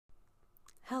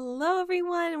Hello,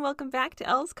 everyone, and welcome back to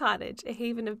Elle's Cottage, a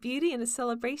haven of beauty and a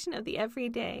celebration of the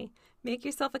everyday. Make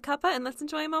yourself a cuppa and let's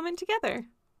enjoy a moment together.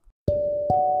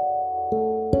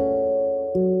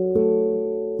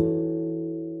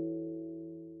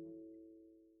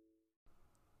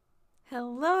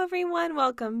 Hello, everyone.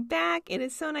 Welcome back. It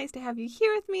is so nice to have you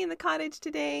here with me in the cottage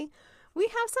today. We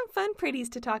have some fun pretties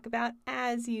to talk about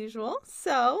as usual.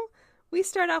 So we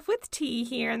start off with tea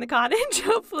here in the cottage.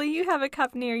 Hopefully you have a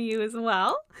cup near you as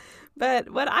well. But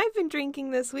what I've been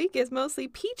drinking this week is mostly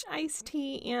peach iced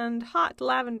tea and hot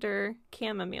lavender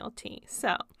chamomile tea. So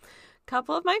a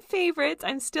couple of my favorites.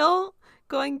 I'm still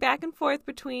going back and forth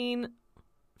between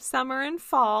summer and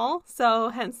fall, so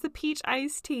hence the peach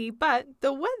iced tea, but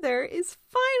the weather is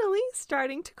finally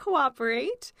starting to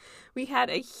cooperate. We had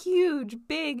a huge,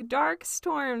 big, dark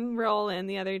storm roll in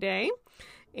the other day,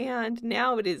 and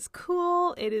now it is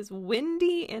cool, it is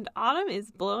windy, and autumn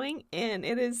is blowing in.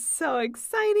 It is so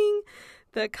exciting.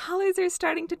 The colors are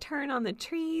starting to turn on the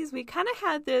trees. We kind of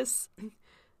had this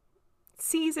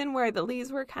season where the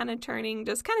leaves were kind of turning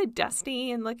just kind of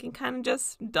dusty and looking kind of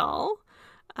just dull.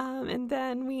 And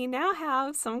then we now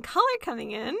have some color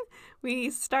coming in. We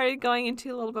started going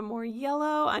into a little bit more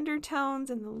yellow undertones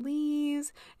in the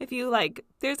leaves.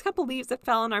 There's a couple leaves that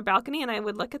fell on our balcony and I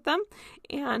would look at them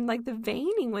and the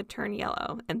veining would turn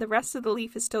yellow and the rest of the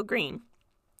leaf is still green.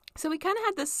 So we kind of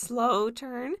had this slow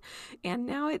turn and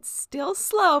now it's still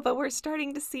slow, but we're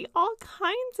starting to see all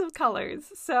kinds of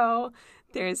colors. So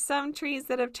there's some trees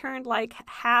that have turned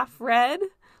half red,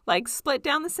 split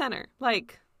down the center,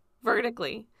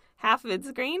 vertically. Half of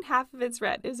it's green, half of it's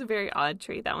red. It was a very odd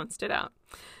tree. That one stood out.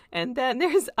 And then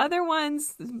there's other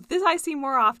ones, this I see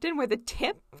more often, where the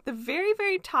tip, the very,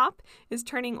 very top, is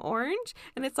turning orange.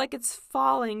 And it's like it's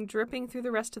falling, dripping through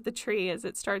the rest of the tree as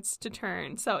it starts to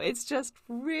turn. So it's just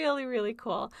really, really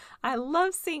cool. I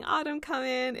love seeing autumn come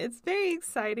in. It's very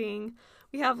exciting.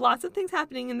 We have lots of things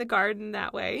happening in the garden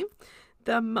that way.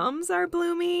 The mums are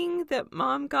blooming that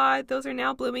Mom got. Those are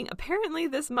now blooming. Apparently,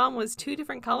 this mum was two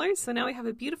different colors, so now we have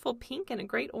a beautiful pink and a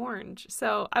great orange.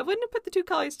 So I wouldn't have put the two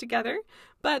colors together,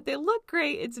 but they look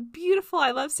great. It's beautiful. I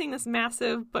love seeing this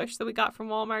massive bush that we got from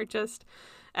Walmart just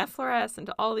effloresce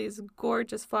into all these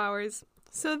gorgeous flowers.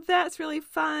 So that's really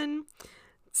fun.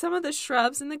 Some of the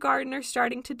shrubs in the garden are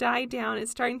starting to die down.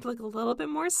 It's starting to look a little bit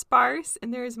more sparse,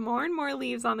 and there's more and more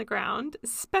leaves on the ground,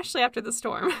 especially after the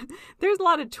storm. There's a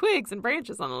lot of twigs and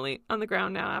branches on the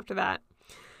ground now after that.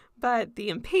 But the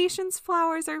impatiens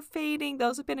flowers are fading.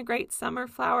 Those have been a great summer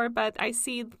flower, but I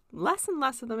see less and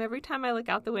less of them every time I look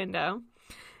out the window.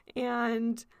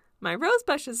 And my rose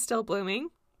bush is still blooming.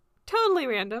 Totally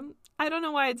random. I don't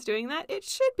know why it's doing that. It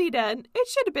should be dead. It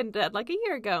should have been dead a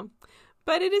year ago.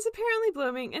 But it is apparently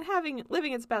blooming and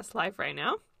living its best life right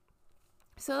now.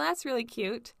 So that's really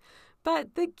cute.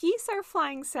 But the geese are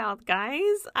flying south,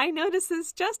 guys. I noticed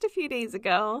this just a few days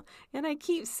ago, and I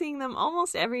keep seeing them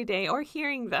almost every day or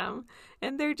hearing them.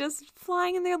 And they're just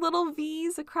flying in their little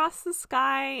V's across the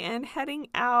sky and heading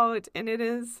out, and it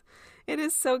is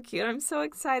so cute. I'm so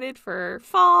excited for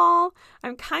fall.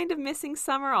 I'm kind of missing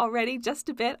summer already just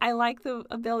a bit. I like the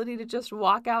ability to just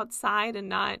walk outside and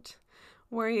not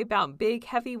worry about big,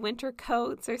 heavy winter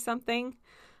coats or something.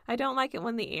 I don't like it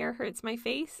when the air hurts my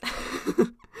face.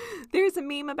 There's a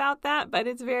meme about that, but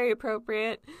it's very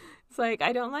appropriate. It's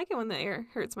I don't like it when the air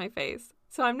hurts my face.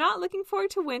 So I'm not looking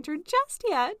forward to winter just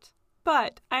yet,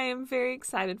 but I am very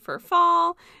excited for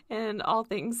fall and all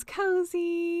things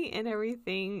cozy and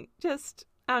everything. Just,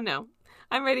 I don't know.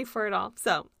 I'm ready for it all.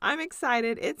 So I'm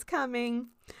excited. It's coming.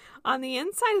 On the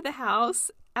inside of the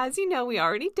house, as you know, we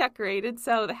already decorated,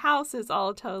 so the house is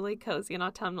all totally cozy and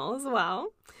autumnal as well.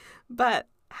 But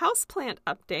houseplant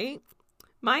update,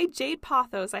 my jade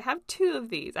pothos, I have two of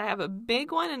these. I have a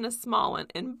big one and a small one,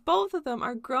 and both of them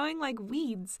are growing like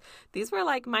weeds. These were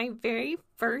my very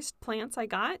first plants I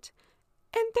got,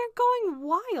 and they're going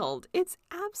wild. It's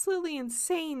absolutely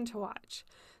insane to watch.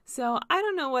 So I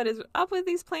don't know what is up with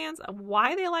these plants,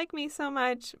 why they like me so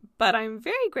much, but I'm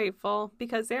very grateful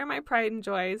because they're my pride and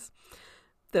joys.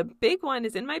 The big one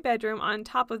is in my bedroom on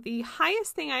top of the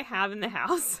highest thing I have in the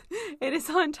house. It is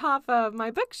on top of my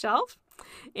bookshelf,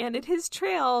 and it has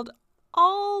trailed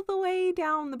all the way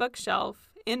down the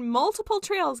bookshelf in multiple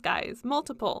trails, guys,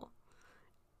 multiple.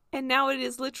 And now it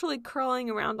is literally curling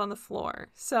around on the floor.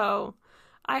 So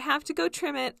I have to go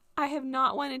trim it. I have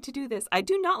not wanted to do this. I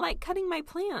do not like cutting my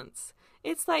plants.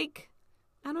 It's I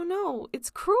don't know, it's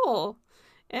cruel.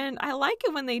 And I like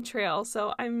it when they trail,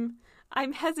 so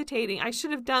I'm hesitating. I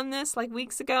should have done this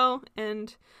weeks ago,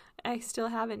 and I still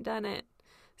haven't done it.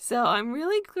 So I'm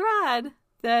really glad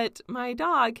that my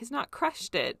dog has not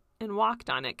crushed it and walked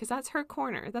on it because that's her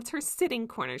corner. That's her sitting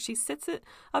corner. She sits it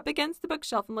up against the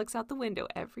bookshelf and looks out the window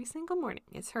every single morning.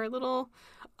 It's her little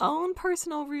own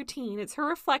personal routine. It's her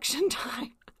reflection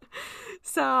time.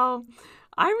 So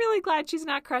I'm really glad she's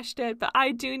not crushed it, but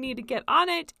I do need to get on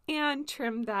it and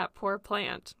trim that poor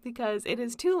plant because it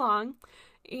is too long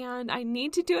and I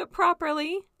need to do it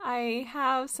properly. I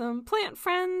have some plant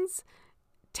friends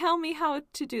tell me how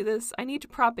to do this. I need to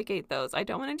propagate those. I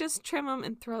don't want to just trim them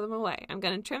and throw them away. I'm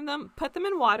going to trim them, put them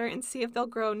in water, and see if they'll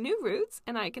grow new roots,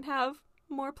 and I can have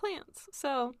more plants.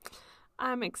 So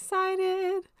I'm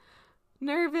excited,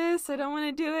 nervous. I don't want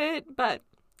to do it, but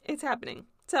it's happening.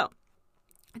 So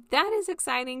that is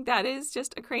exciting. That is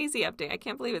just a crazy update. I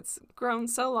can't believe it's grown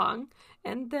so long.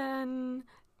 And then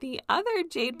the other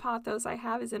jade pothos I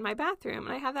have is in my bathroom,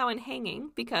 and I have that one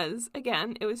hanging because,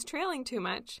 again, it was trailing too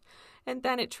much. And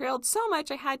then it trailed so much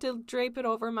I had to drape it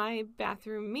over my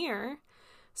bathroom mirror.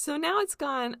 So now it's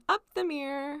gone up the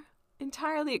mirror,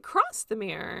 entirely across the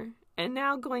mirror, and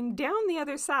now going down the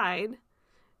other side.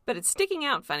 But it's sticking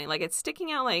out funny. Like it's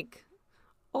sticking out like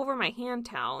over my hand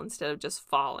towel instead of just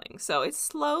falling. So it's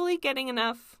slowly getting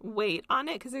enough weight on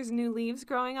it because there's new leaves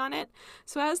growing on it.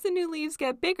 So as the new leaves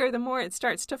get bigger, the more it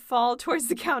starts to fall towards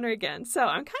the counter again. So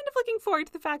I'm kind of looking forward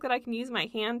to the fact that I can use my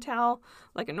hand towel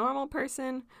like a normal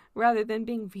person rather than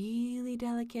being really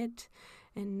delicate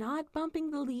and not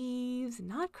bumping the leaves and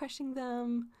not crushing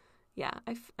them. Yeah,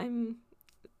 I'm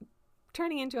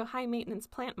turning into a high maintenance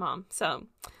plant mom. So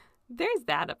there's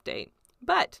that update.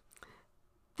 But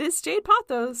this jade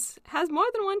pothos has more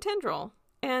than one tendril,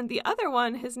 and the other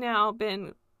one has now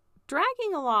been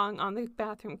dragging along on the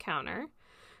bathroom counter.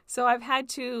 So I've had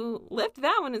to lift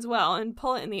that one as well and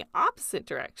pull it in the opposite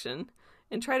direction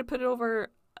and try to put it over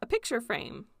a picture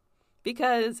frame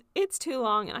because it's too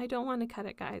long and I don't want to cut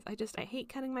it, guys. I hate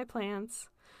cutting my plants.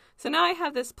 So now I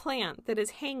have this plant that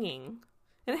is hanging.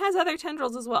 And it has other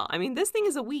tendrils as well. I mean, this thing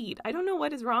is a weed. I don't know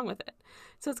what is wrong with it.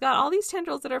 So it's got all these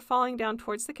tendrils that are falling down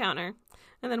towards the counter.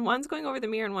 And then one's going over the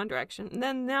mirror in one direction. And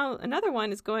then now another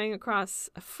one is going across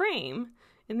a frame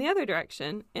in the other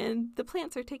direction. And the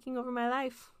plants are taking over my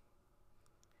life.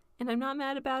 And I'm not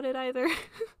mad about it either.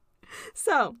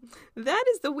 So that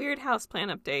is the weird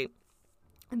houseplant update.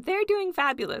 They're doing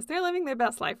fabulous. They're living their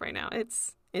best life right now.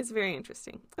 It's very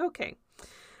interesting. Okay.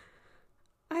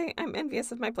 I'm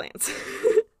envious of my plants.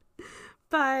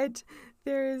 But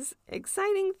there's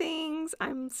exciting things.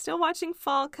 I'm still watching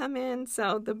fall come in.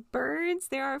 So the birds,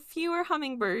 there are fewer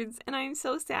hummingbirds, and I'm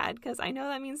so sad because I know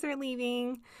that means they're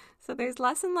leaving. So there's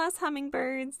less and less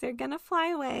hummingbirds. They're going to fly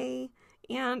away.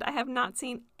 And I have not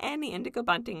seen any indigo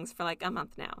buntings for like a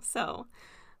month now. So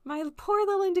my poor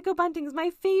little indigo buntings, my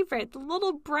favorite, the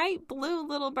little bright blue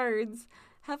little birds,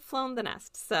 have flown the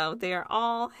nest. So they are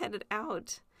all headed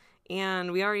out.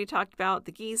 And we already talked about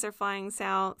the geese are flying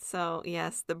south. So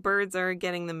yes, the birds are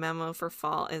getting the memo for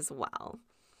fall as well.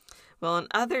 Well, in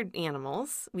other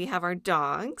animals, we have our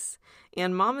dogs.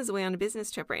 And Mom is away on a business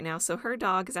trip right now. So her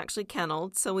dog is actually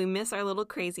kenneled. So we miss our little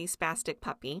crazy spastic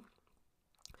puppy,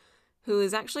 who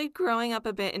is actually growing up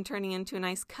a bit and turning into a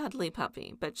nice cuddly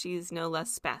puppy. But she's no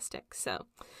less spastic. So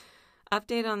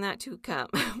update on that to come.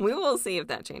 We will see if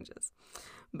that changes.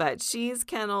 But she's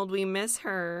kenneled. We miss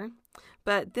her.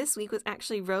 But this week was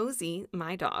actually Rosie,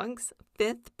 my dog's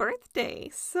 5th birthday.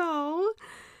 So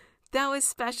that was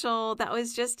special. That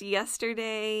was just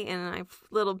yesterday. And I have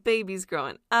little babies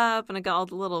growing up. And I got all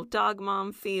the little dog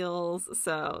mom feels.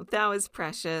 So that was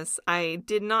precious. I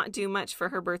did not do much for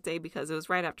her birthday because it was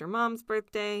right after Mom's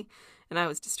birthday. And I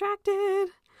was distracted.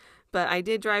 But I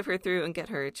did drive her through and get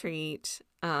her a treat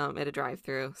at a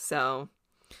drive-thru. So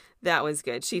that was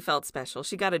good. She felt special.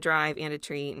 She got a drive and a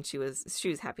treat, and she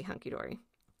was happy hunky-dory.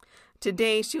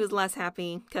 Today, she was less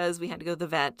happy because we had to go to the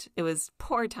vet. It was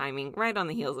poor timing, right on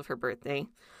the heels of her birthday.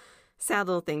 Sad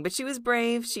little thing, but she was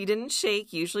brave. She didn't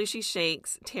shake. Usually she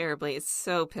shakes terribly. It's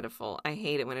so pitiful. I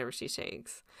hate it whenever she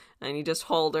shakes. And you just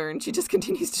hold her, and she just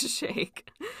continues to shake.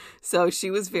 So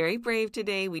she was very brave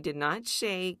today. We did not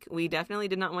shake. We definitely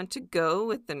did not want to go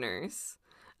with the nurse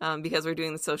because we're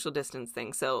doing the social distance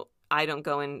thing. So I don't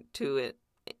go into it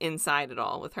inside at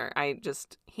all with her. I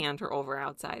just hand her over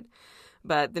outside.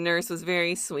 But the nurse was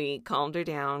very sweet, calmed her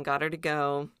down, got her to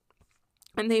go,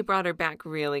 and they brought her back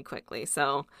really quickly.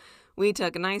 So we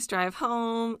took a nice drive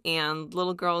home, and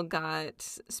little girl got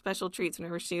special treats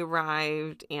whenever she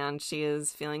arrived, and she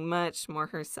is feeling much more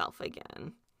herself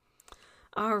again.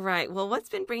 All right, well, what's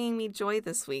been bringing me joy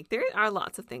this week? There are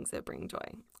lots of things that bring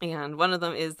joy, and one of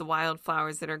them is the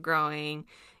wildflowers that are growing,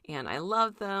 and I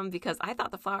love them because I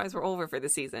thought the flowers were over for the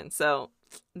season. So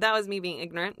that was me being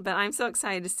ignorant, but I'm so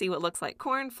excited to see what looks like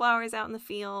cornflowers out in the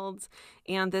fields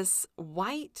and this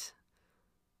white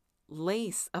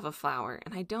lace of a flower.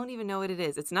 And I don't even know what it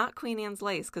is. It's not Queen Anne's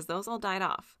lace because those all died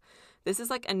off. This is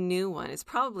like a new one. It's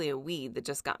probably a weed that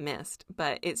just got missed,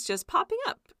 but it's just popping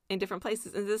up in different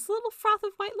places. And this little froth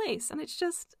of white lace, and it's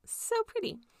just so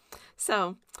pretty.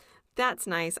 So that's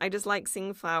nice. I just like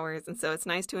seeing flowers, and so it's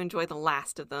nice to enjoy the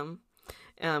last of them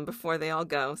before they all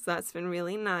go. So that's been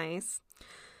really nice.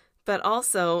 But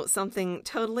also something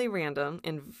totally random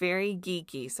and very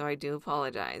geeky, so I do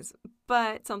apologize.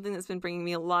 But something that's been bringing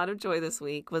me a lot of joy this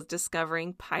week was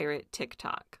discovering pirate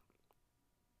TikTok.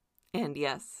 And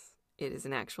yes, it is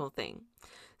an actual thing.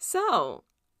 So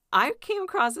I came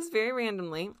across this very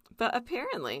randomly, but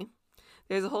apparently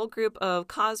there's a whole group of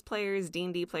cosplayers,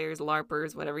 D&D players,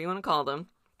 LARPers, whatever you want to call them,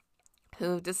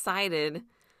 who've decided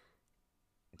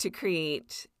to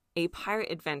create a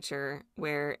pirate adventure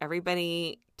where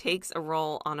everybody takes a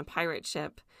role on a pirate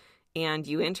ship and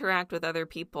you interact with other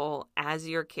people as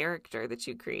your character that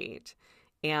you create.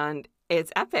 And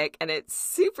it's epic and it's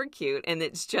super cute and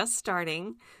it's just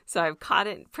starting. So I've caught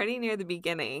it pretty near the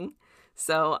beginning.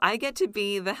 So I get to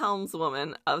be the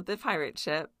helmswoman of the pirate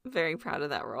ship. Very proud of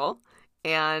that role.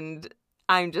 And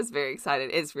I'm just very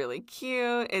excited. It's really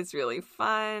cute. It's really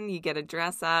fun. You get to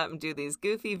dress up and do these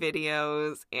goofy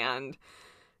videos, and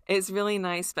it's really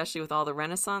nice, especially with all the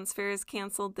Renaissance fairs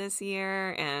canceled this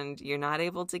year and you're not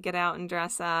able to get out and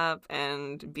dress up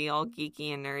and be all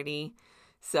geeky and nerdy.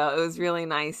 So it was really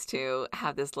nice to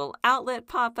have this little outlet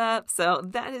pop up. So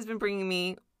that has been bringing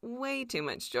me way too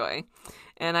much joy.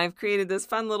 And I've created this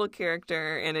fun little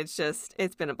character, and it's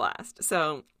been a blast.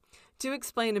 So to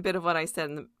explain a bit of what I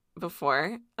said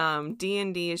before,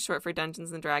 D&D is short for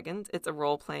Dungeons and Dragons. It's a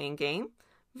role-playing game.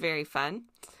 Very fun.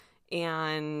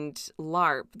 And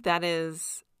LARP, that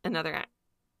is another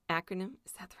acronym.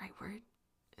 Is that the right word?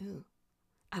 Ooh,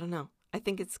 I don't know. I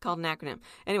think it's called an acronym.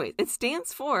 Anyway, it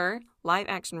stands for live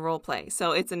action role play.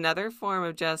 So it's another form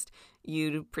of just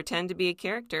you pretend to be a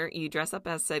character, you dress up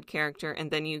as said character,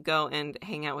 and then you go and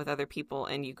hang out with other people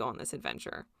and you go on this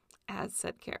adventure as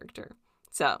said character.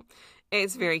 So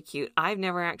it's very cute. I've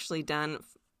never actually done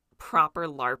proper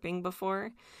LARPing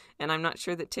before, and I'm not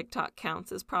sure that TikTok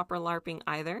counts as proper LARPing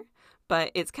either,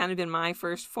 but it's kind of been my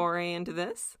first foray into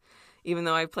this, even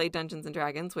though I've played Dungeons and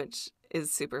Dragons, which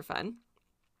is super fun.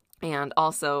 And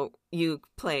also, you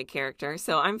play a character,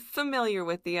 so I'm familiar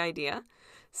with the idea.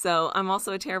 So I'm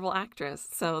also a terrible actress,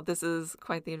 so this is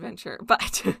quite the adventure.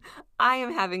 But I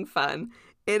am having fun.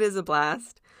 It is a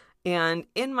blast. And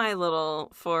in my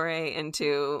little foray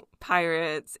into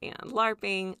pirates and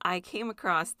LARPing, I came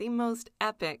across the most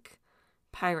epic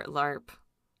pirate LARP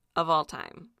of all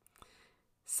time.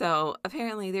 So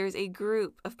apparently there's a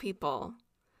group of people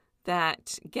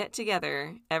that get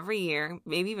together every year,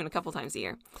 maybe even a couple times a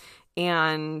year,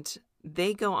 and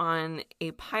they go on a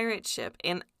pirate ship,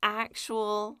 an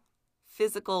actual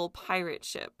physical pirate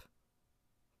ship,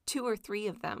 2 or 3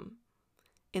 of them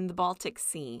in the Baltic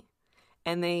Sea.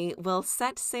 And they will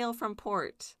set sail from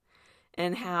port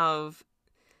and have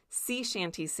sea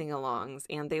shanty sing-alongs,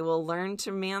 and they will learn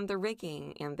to man the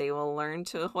rigging, and they will learn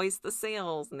to hoist the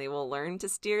sails, and they will learn to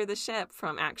steer the ship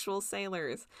from actual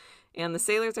sailors. And the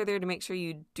sailors are there to make sure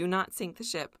you do not sink the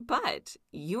ship, but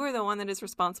you are the one that is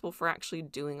responsible for actually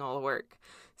doing all the work.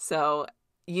 So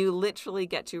you literally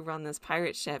get to run this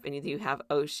pirate ship, and you have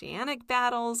oceanic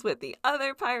battles with the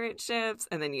other pirate ships,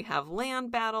 and then you have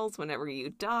land battles whenever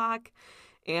you dock,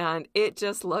 and it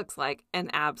just looks like an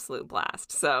absolute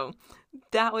blast. So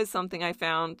that was something I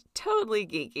found totally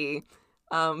geeky,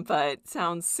 but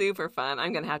sounds super fun.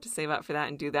 I'm going to have to save up for that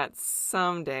and do that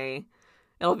someday.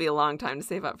 It'll be a long time to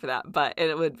save up for that, but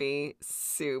it would be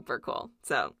super cool.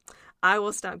 So I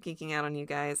will stop geeking out on you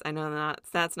guys. I know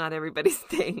that's not everybody's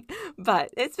thing, but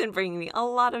it's been bringing me a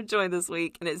lot of joy this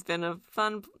week, and it's been a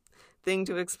fun thing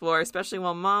to explore, especially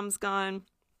while Mom's gone.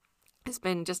 It's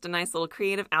been just a nice little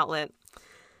creative outlet.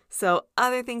 So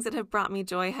other things that have brought me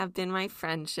joy have been my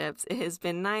friendships. It has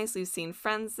been nice. We've seen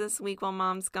friends this week while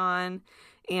Mom's gone.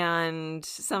 And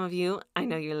some of you, I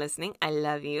know you're listening. I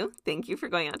love you. Thank you for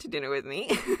going out to dinner with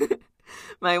me.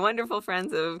 My wonderful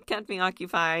friends have kept me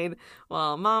occupied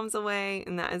while Mom's away,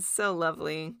 and that is so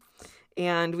lovely.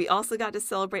 And we also got to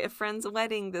celebrate a friend's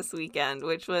wedding this weekend,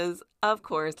 which was, of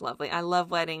course, lovely. I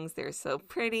love weddings. They're so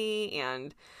pretty,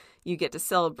 and you get to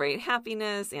celebrate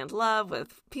happiness and love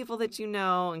with people that you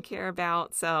know and care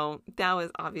about. So that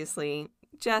was obviously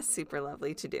just super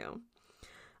lovely to do.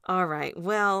 All right.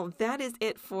 Well, that is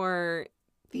it for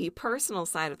the personal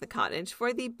side of the cottage.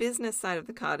 For the business side of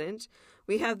the cottage,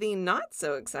 we have the not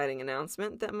so exciting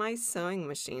announcement that my sewing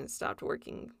machine stopped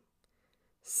working.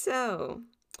 So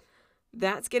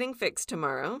that's getting fixed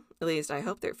tomorrow. At least I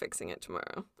hope they're fixing it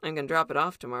tomorrow. I'm going to drop it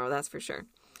off tomorrow, that's for sure.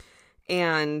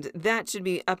 And that should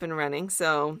be up and running.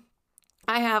 So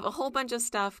I have a whole bunch of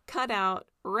stuff cut out,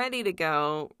 ready to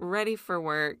go, ready for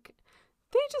work.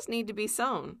 They just need to be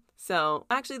sewn. So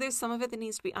actually there's some of it that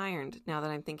needs to be ironed now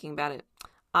that I'm thinking about it.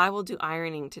 I will do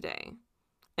ironing today.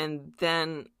 And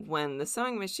then when the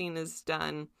sewing machine is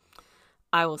done,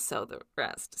 I will sew the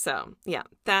rest. So yeah,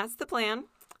 that's the plan.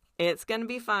 It's going to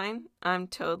be fine. I'm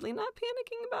totally not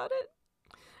panicking about it.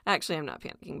 Actually, I'm not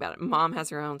panicking about it. Mom has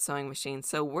her own sewing machine.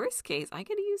 So worst case, I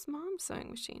get to use Mom's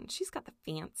sewing machine. She's got the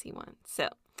fancy one. So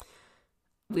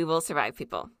we will survive,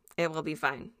 people. It will be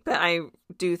fine. But I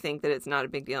do think that it's not a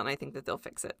big deal, and I think that they'll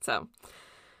fix it. So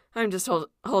I'm just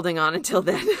holding on until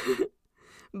then.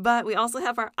 But we also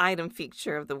have our item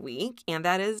feature of the week, and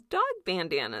that is dog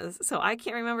bandanas. So I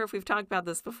can't remember if we've talked about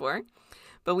this before,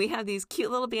 but we have these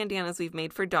cute little bandanas we've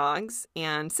made for dogs.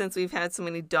 And since we've had so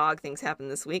many dog things happen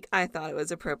this week, I thought it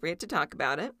was appropriate to talk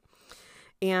about it.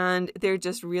 And they're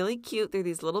just really cute. They're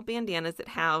these little bandanas that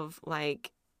have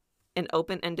like an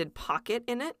open-ended pocket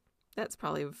in it.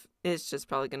 It's just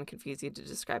probably going to confuse you to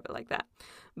describe it like that.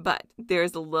 But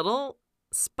there's a little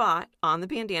spot on the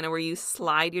bandana where you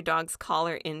slide your dog's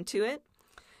collar into it,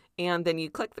 and then you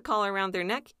click the collar around their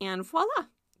neck, and voila,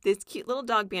 this cute little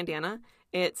dog bandana.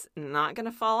 It's not going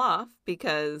to fall off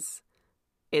because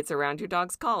it's around your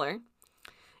dog's collar.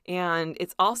 And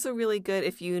it's also really good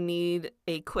if you need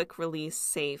a quick release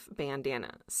safe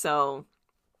bandana. So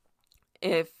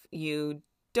if you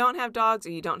don't have dogs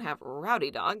or you don't have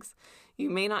rowdy dogs, you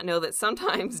may not know that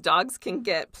sometimes dogs can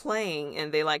get playing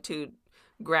and they like to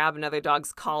grab another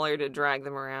dog's collar to drag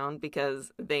them around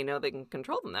because they know they can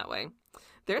control them that way.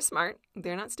 They're smart.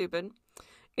 They're not stupid.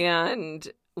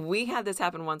 And we had this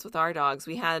happen once with our dogs.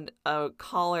 We had a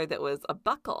collar that was a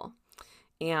buckle,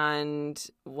 and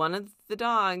one of the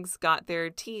dogs got their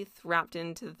teeth wrapped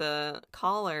into the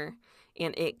collar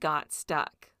and it got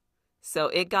stuck. So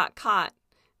it got caught.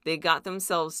 They got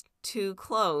themselves too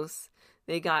close.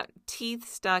 They got teeth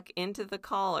stuck into the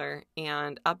collar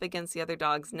and up against the other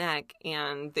dog's neck,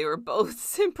 and they were both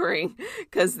simpering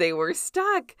because they were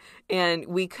stuck, and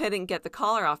we couldn't get the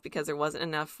collar off because there wasn't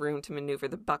enough room to maneuver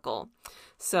the buckle.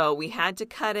 So we had to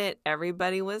cut it.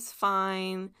 Everybody was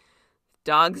fine.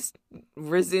 Dogs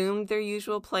resumed their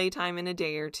usual playtime in a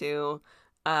day or two.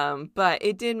 But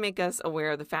it did make us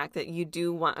aware of the fact that you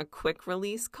do want a quick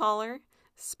release collar,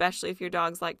 especially if your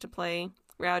dogs like to play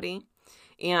rowdy.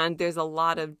 And there's a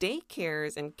lot of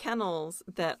daycares and kennels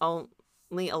that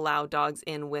only allow dogs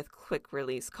in with quick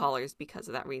release collars because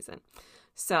of that reason.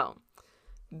 So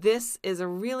this is a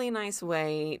really nice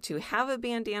way to have a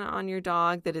bandana on your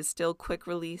dog that is still quick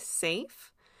release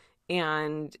safe.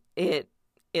 And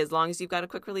as long as you've got a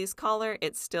quick release collar,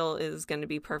 it still is going to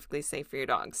be perfectly safe for your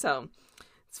dog. So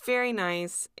it's very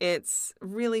nice. It's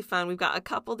really fun. We've got a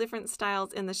couple different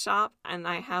styles in the shop, and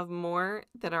I have more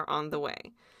that are on the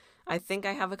way. I think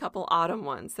I have a couple autumn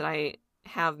ones that I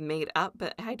have made up,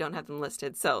 but I don't have them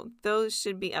listed. So those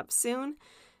should be up soon,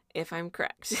 if I'm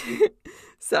correct.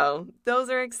 So those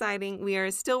are exciting. We are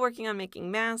still working on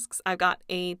making masks. I've got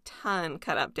a ton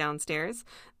cut up downstairs.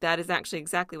 That is actually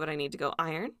exactly what I need to go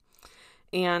iron.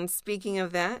 And speaking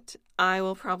of that, I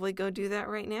will probably go do that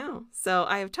right now. So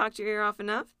I have talked your ear off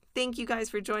enough. Thank you guys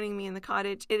for joining me in the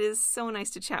cottage. It is so nice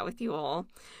to chat with you all.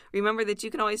 Remember that you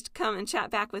can always come and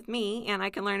chat back with me, and I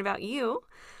can learn about you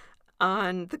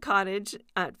on the cottage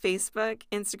at Facebook,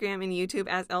 Instagram, and YouTube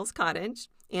as Elle's Cottage.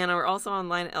 And we're also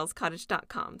online at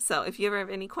ellscottage.com. So if you ever have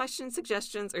any questions,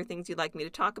 suggestions, or things you'd like me to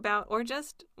talk about, or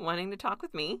just wanting to talk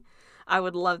with me, I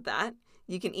would love that.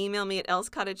 You can email me at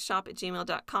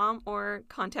ellscottageshop@gmail.com or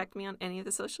contact me on any of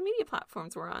the social media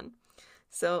platforms we're on.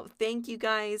 So thank you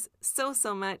guys so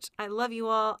much. I love you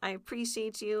all. I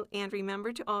appreciate you. And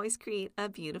remember to always create a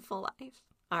beautiful life.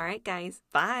 All right, guys.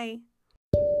 Bye.